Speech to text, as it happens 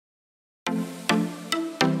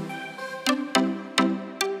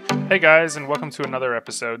Hey guys, and welcome to another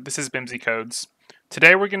episode. This is Bimzycodes.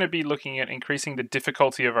 Today we're going to be looking at increasing the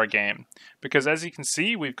difficulty of our game, because as you can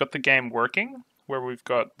see, we've got the game working, where we've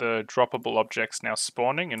got the droppable objects now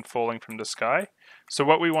spawning and falling from the sky. So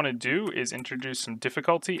what we want to do is introduce some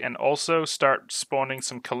difficulty and also start spawning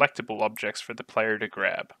some collectible objects for the player to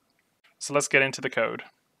grab. So let's get into the code.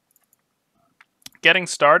 Getting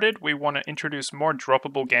started, we want to introduce more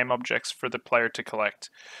droppable game objects for the player to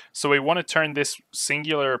collect. So we want to turn this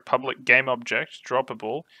singular public game object,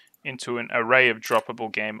 droppable, into an array of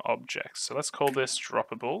droppable game objects. So let's call this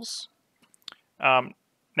droppables.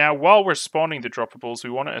 Now, while we're spawning the droppables,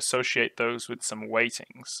 we want to associate those with some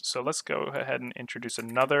weightings. So let's go ahead and introduce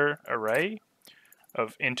another array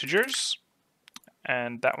of integers,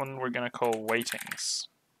 and that one we're going to call weightings.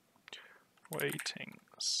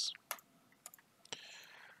 Weightings.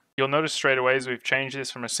 You'll notice straight away as we've changed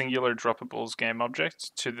this from a singular droppables game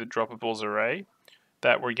object to the droppables array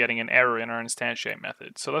that we're getting an error in our instantiate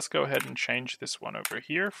method. So let's go ahead and change this one over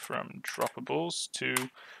here from droppables to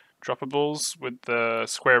droppables with the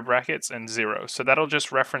square brackets and 0. So that'll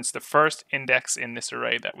just reference the first index in this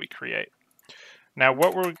array that we create. Now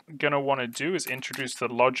what we're going to want to do is introduce the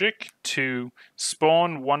logic to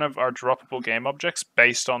spawn one of our droppable game objects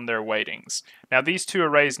based on their weightings. Now these two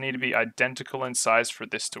arrays need to be identical in size for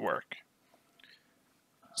this to work.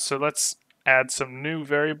 So let's add some new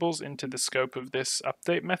variables into the scope of this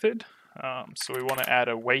update method. So we want to add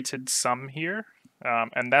a weighted sum here,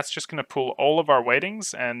 and that's just going to pull all of our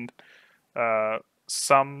weightings and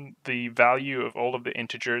sum the value of all of the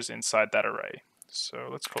integers inside that array. So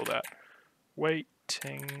let's call that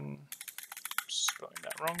weighting, spelling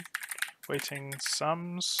that wrong, weighting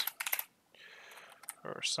sums,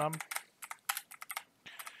 or sum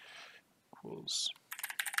equals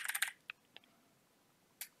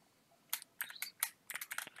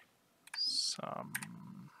sum,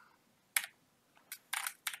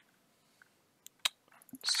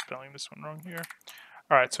 spelling this one wrong here.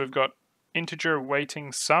 Alright, so we've got integer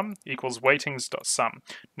weighting sum equals weightings.sum.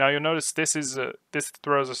 Now you'll notice this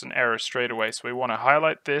throws us an error straight away. So we want to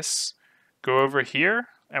highlight this, go over here,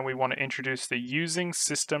 and we want to introduce the using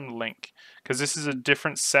system link, because this is a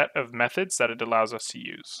different set of methods that it allows us to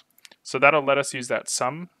use. So that'll let us use that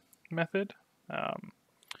sum method.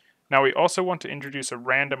 Now we also want to introduce a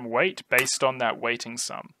random weight based on that weighting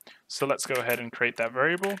sum. So let's go ahead and create that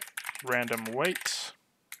variable, random weight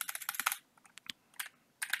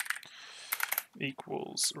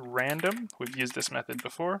equals random. We've used this method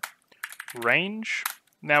before. Range.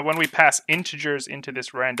 Now when we pass integers into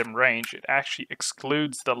this random range, it actually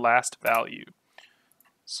excludes the last value.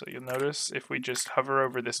 So you'll notice if we just hover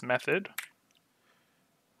over this method,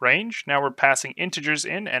 range, now we're passing integers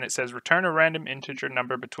in, and it says return a random integer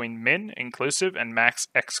number between min inclusive and max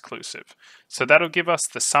exclusive. So that'll give us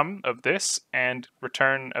the sum of this and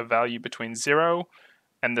return a value between 0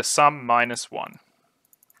 and the sum minus 1.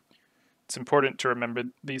 It's important to remember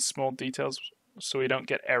these small details so we don't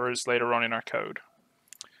get errors later on in our code.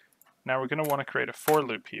 Now we're going to want to create a for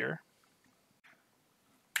loop here.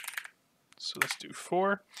 So let's do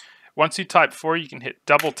for. Once you type for, you can hit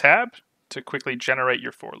double tab to quickly generate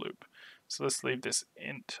your for loop. So let's leave this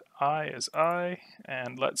int I as I,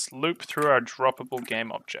 and let's loop through our droppable game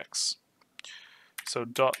objects. So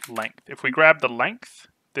dot length. If we grab the length,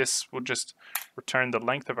 this will just return the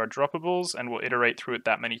length of our droppables, and we'll iterate through it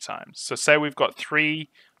that many times. So say we've got 3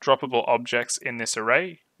 droppable objects in this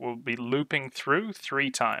array, we'll be looping through 3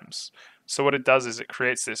 times. So what it does is it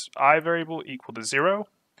creates this I variable equal to 0.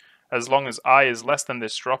 As long as I is less than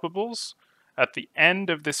this droppables, at the end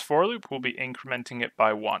of this for loop, we'll be incrementing it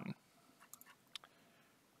by 1.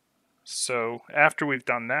 So after we've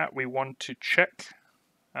done that, we want to check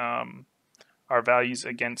our values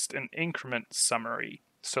against an increment summary.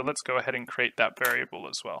 So let's go ahead and create that variable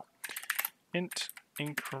as well. Int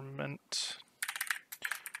increment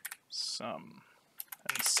sum,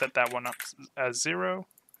 and set that one up as 0.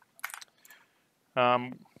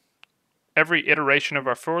 Every iteration of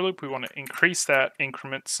our for loop, we want to increase that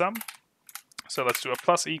increment sum. So let's do a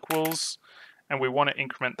plus equals, and we want to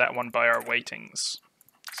increment that one by our weightings.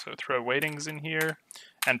 So throw weightings in here,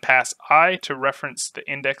 and pass I to reference the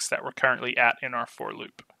index that we're currently at in our for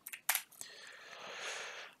loop.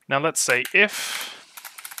 Now let's say if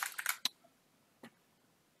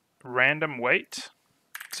random weight,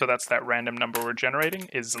 so that's that random number we're generating,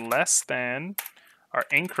 is less than our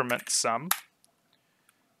increment sum,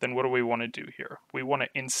 then what do we want to do here? We want to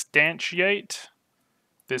instantiate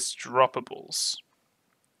this droppables.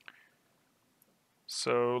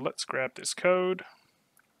 So let's grab this code.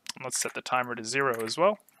 Let's set the timer to 0 as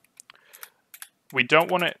well. We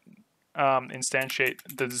don't want to instantiate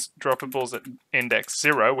the droppables at index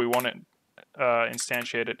 0. We want it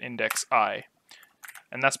instantiate at index I.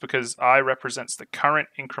 And that's because I represents the current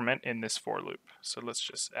increment in this for loop. So let's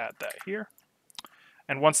just add that here.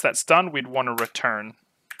 And once that's done, we'd want to return,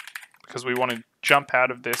 because we want to jump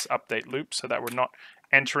out of this update loop so that we're not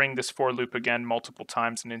entering this for loop again multiple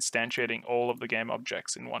times and instantiating all of the game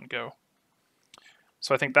objects in one go.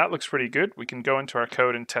 So I think that looks pretty good. We can go into our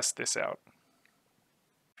code and test this out.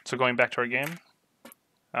 So going back to our game,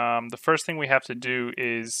 the first thing we have to do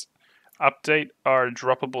is update our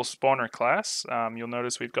droppable spawner class. You'll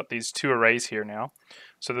notice we've got these two arrays here now,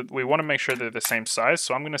 so that we want to make sure they're the same size.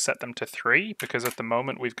 So I'm going to set them to 3, because at the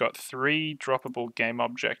moment we've got 3 droppable game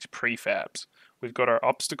object prefabs. We've got our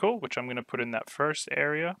obstacle, which I'm going to put in that first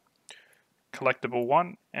area, collectible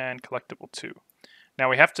 1 and collectible 2. Now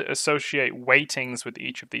we have to associate weightings with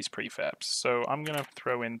each of these prefabs. So I'm going to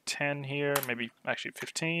throw in 10 here, maybe actually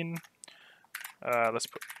 15. Let's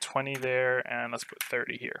put 20 there, and let's put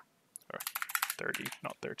 30 here. Or 30,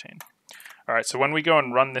 not 13. Alright, so when we go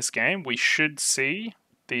and run this game, we should see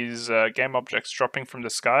these game objects dropping from the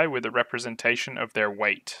sky with a representation of their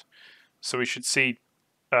weight. So we should see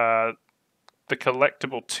the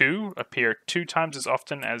collectible 2 appear 2 times as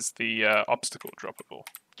often as the obstacle droppable,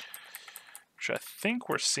 which I think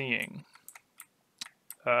we're seeing.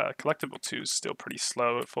 Collectible 2 is still pretty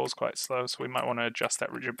slow. It falls quite slow, so we might want to adjust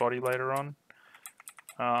that rigid body later on.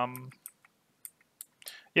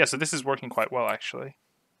 Yeah, so this is working quite well, actually.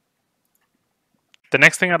 The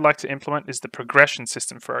next thing I'd like to implement is the progression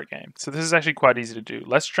system for our game. So this is actually quite easy to do.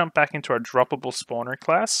 Let's jump back into our droppable spawner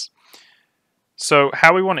class. So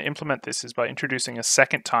how we want to implement this is by introducing a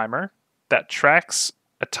second timer that tracks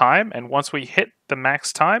a time, and once we hit the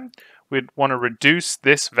max time, we'd want to reduce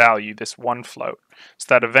this value, this one float, so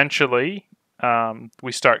that eventually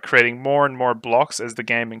we start creating more and more blocks as the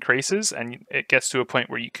game increases, and it gets to a point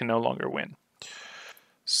where you can no longer win.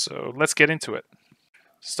 So let's get into it.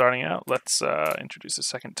 Starting out, let's introduce a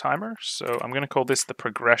second timer. So I'm going to call this the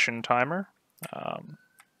progression timer.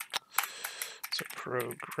 So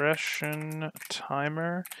progression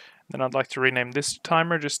timer. Then I'd like to rename this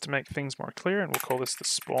timer just to make things more clear, and we'll call this the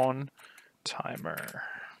spawn timer.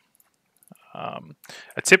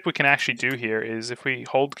 A tip we can actually do here is if we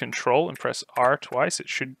hold Control and press R twice, it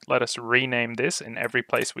should let us rename this in every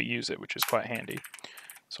place we use it, which is quite handy.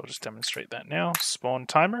 So I'll just demonstrate that now. Spawn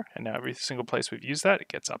timer, and now every single place we've used that, it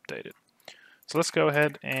gets updated. So let's go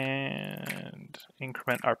ahead and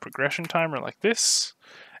increment our progression timer like this.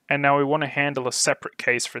 And now we want to handle a separate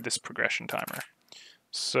case for this progression timer.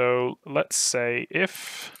 So let's say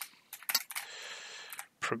if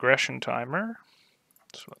progression timer,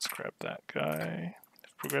 so let's grab that guy.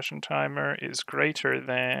 If progression timer is greater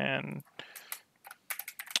than,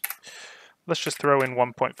 let's just throw in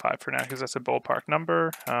 1.5 for now because that's a ballpark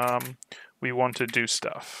number. We want to do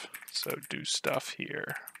stuff. So do stuff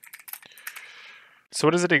here. So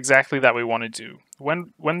what is it exactly that we want to do?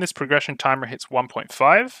 When this progression timer hits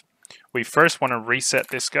 1.5, we first want to reset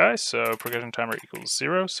this guy. So progression timer equals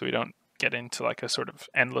 0, so we don't get into like a sort of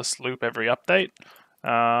endless loop every update.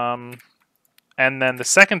 And then the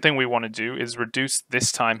second thing we want to do is reduce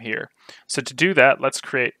this time here. So to do that, let's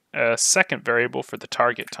create a second variable for the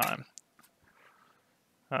target time.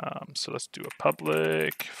 So let's do a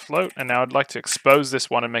public float, and now I'd like to expose this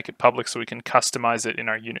one and make it public so we can customize it in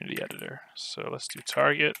our Unity editor. So let's do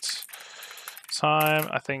target time.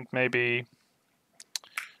 I think maybe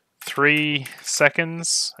 3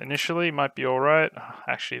 seconds initially might be all right.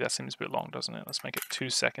 Actually, that seems a bit long, doesn't it? Let's make it 2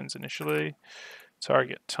 seconds initially.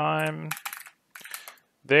 Target time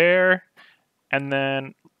there, and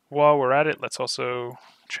then while we're at it, let's also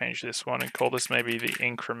change this one and call this maybe the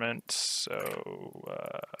increment. So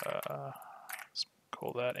let's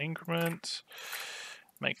call that increment.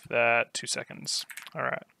 Make that 2 seconds. All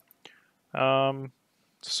right.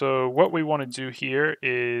 So what we want to do here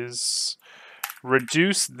is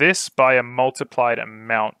reduce this by a multiplied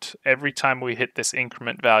amount every time we hit this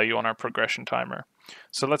increment value on our progression timer.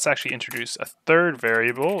 So let's actually introduce a third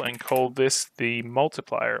variable and call this the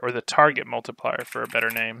multiplier, or the target multiplier for a better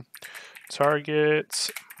name. Target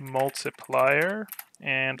multiplier,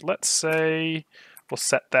 and let's say we'll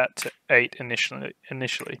set that to 8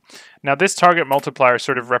 initially. Now this target multiplier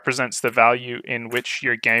sort of represents the value in which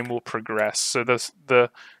your game will progress. So the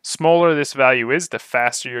smaller this value is, the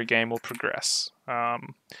faster your game will progress.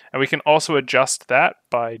 And we can also adjust that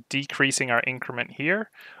by decreasing our increment here,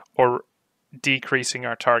 or decreasing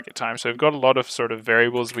our target time. So we've got a lot of sort of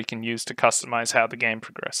variables we can use to customize how the game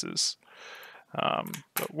progresses.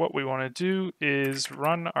 But what we want to do is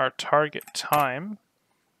run our target time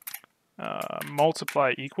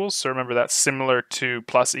multiply equals. So remember, that's similar to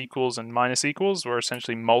plus equals and minus equals. We're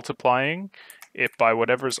essentially multiplying it by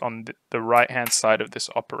whatever's on the right hand side of this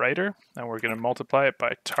operator, and we're going to multiply it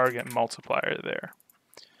by target multiplier there.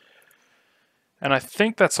 And I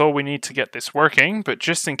think that's all we need to get this working, but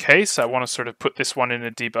just in case, I want to sort of put this one in a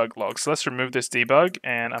debug log. So let's remove this debug,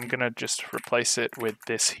 and I'm going to just replace it with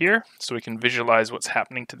this here so we can visualize what's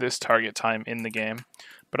happening to this target time in the game.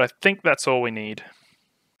 But I think that's all we need.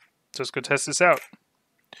 So let's go test this out.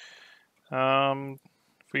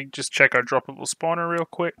 If we just check our droppable spawner real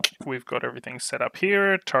quick, we've got everything set up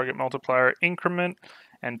here, target multiplier, increment,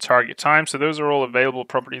 and target time. So those are all available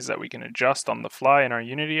properties that we can adjust on the fly in our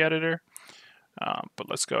Unity editor. But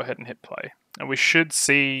let's go ahead and hit play. And we should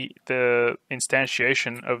see the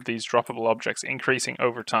instantiation of these droppable objects increasing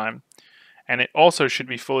over time. And it also should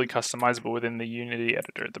be fully customizable within the Unity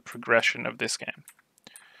editor, the progression of this game.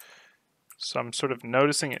 So I'm sort of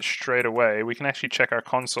noticing it straight away. We can actually check our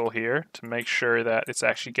console here to make sure that it's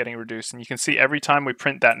actually getting reduced. And you can see every time we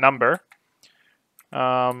print that number,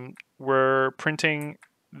 we're printing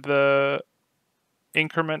the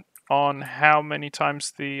increment on how many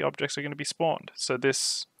times the objects are going to be spawned. So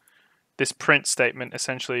this print statement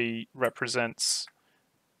essentially represents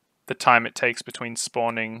the time it takes between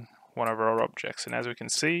spawning one of our objects. And as we can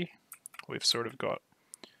see, we've sort of got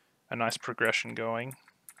a nice progression going.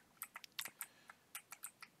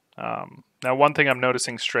 Now, one thing I'm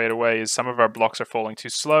noticing straight away is some of our blocks are falling too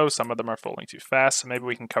slow, some of them are falling too fast, so maybe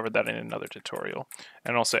we can cover that in another tutorial.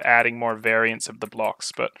 And also adding more variants of the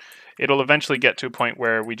blocks, but it'll eventually get to a point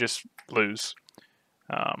where we just lose.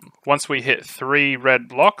 Once we hit 3 red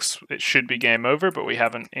blocks, it should be game over, but we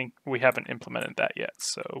haven't implemented that yet,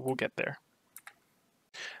 so we'll get there.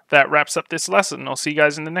 That wraps up this lesson. I'll see you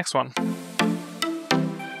guys in the next one.